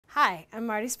Hi, I'm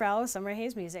Marty Sproul with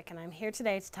Summerhays Music, and I'm here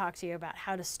today to talk to you about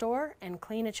how to store and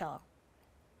clean a cello.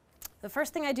 The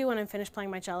first thing I do when I'm finished playing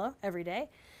my cello every day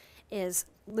is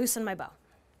loosen my bow.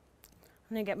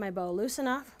 I'm going to get my bow loose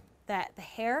enough that the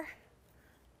hair,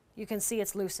 you can see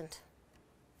it's loosened.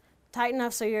 Tight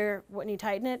enough so when you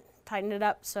tighten it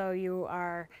up so you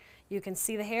can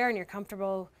see the hair and you're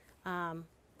comfortable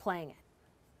playing it.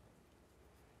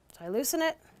 So I loosen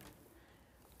it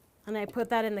and I put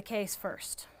that in the case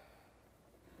first.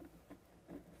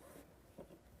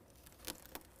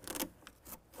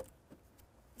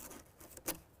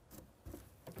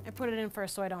 I put it in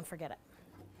first so I don't forget it.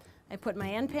 I put my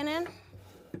end pin in.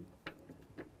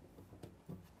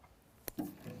 All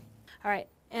right,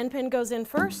 end pin goes in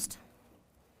first.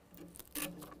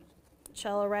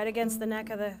 Cello right against the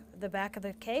neck of the back of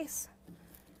the case.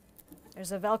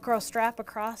 There's a Velcro strap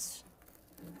across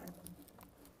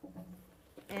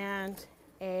and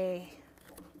an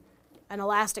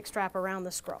elastic strap around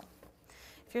the scroll.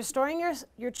 If you're storing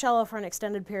your cello for an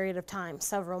extended period of time,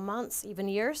 several months, even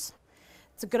years,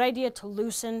 it's a good idea to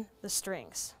loosen the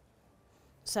strings.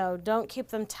 So don't keep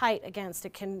them tight against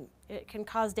it. It can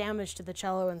cause damage to the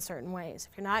cello in certain ways.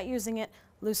 If you're not using it,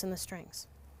 loosen the strings.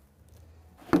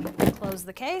 Close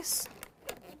the case,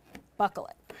 buckle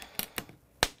it.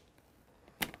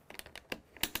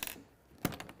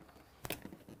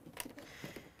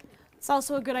 It's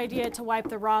also a good idea to wipe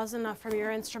the rosin off from your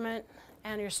instrument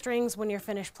and your strings when you're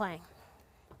finished playing.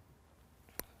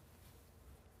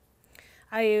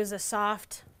 I use a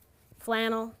soft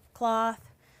flannel cloth,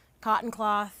 cotton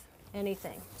cloth,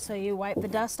 anything. So you wipe the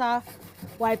dust off,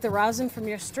 wipe the rosin from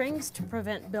your strings to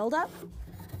prevent buildup.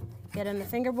 Get in the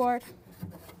fingerboard.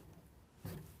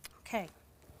 Okay.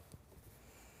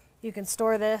 You can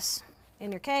store this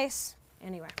in your case,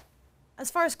 anywhere. As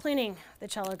far as cleaning the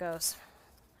cello goes,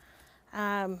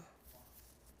 there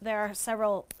are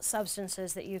several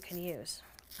substances that you can use.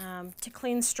 To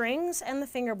clean strings and the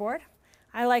fingerboard,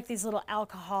 I like these little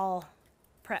alcohol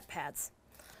prep pads.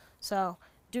 So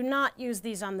do not use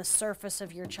these on the surface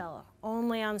of your cello,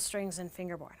 only on strings and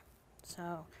fingerboard.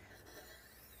 So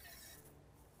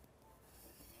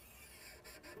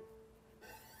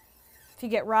if you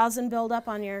get rosin buildup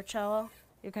on your cello,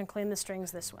 you can clean the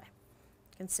strings this way.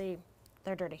 You can see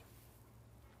they're dirty.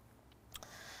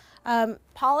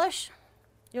 Polish,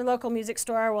 your local music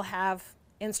store will have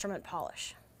instrument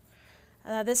polish.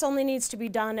 This only needs to be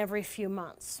done every few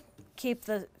months. Keep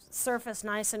the surface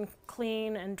nice and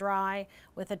clean and dry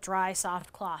with a dry,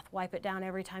 soft cloth. Wipe it down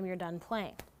every time you're done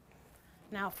playing.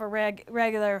 Now for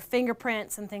regular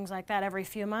fingerprints and things like that, every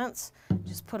few months,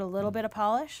 just put a little bit of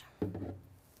polish.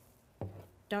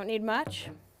 Don't need much.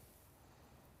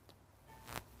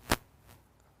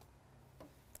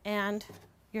 And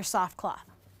your soft cloth.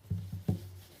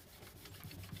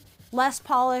 Less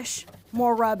polish,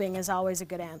 more rubbing is always a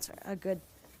good answer, a good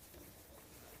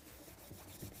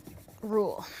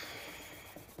rule.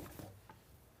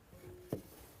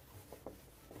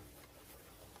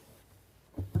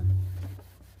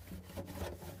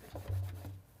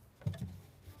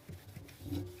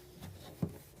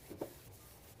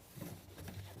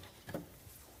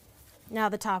 Now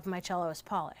the top of my cello is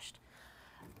polished.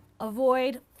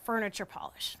 Avoid furniture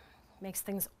polish. Makes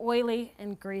things oily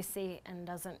and greasy and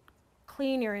doesn't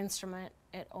clean your instrument,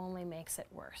 it only makes it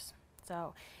worse.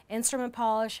 So instrument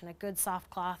polish and a good soft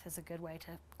cloth is a good way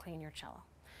to clean your cello.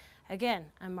 Again,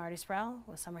 I'm Marty Sproul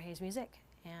with Summerhays Music,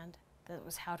 and that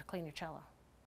was how to clean your cello.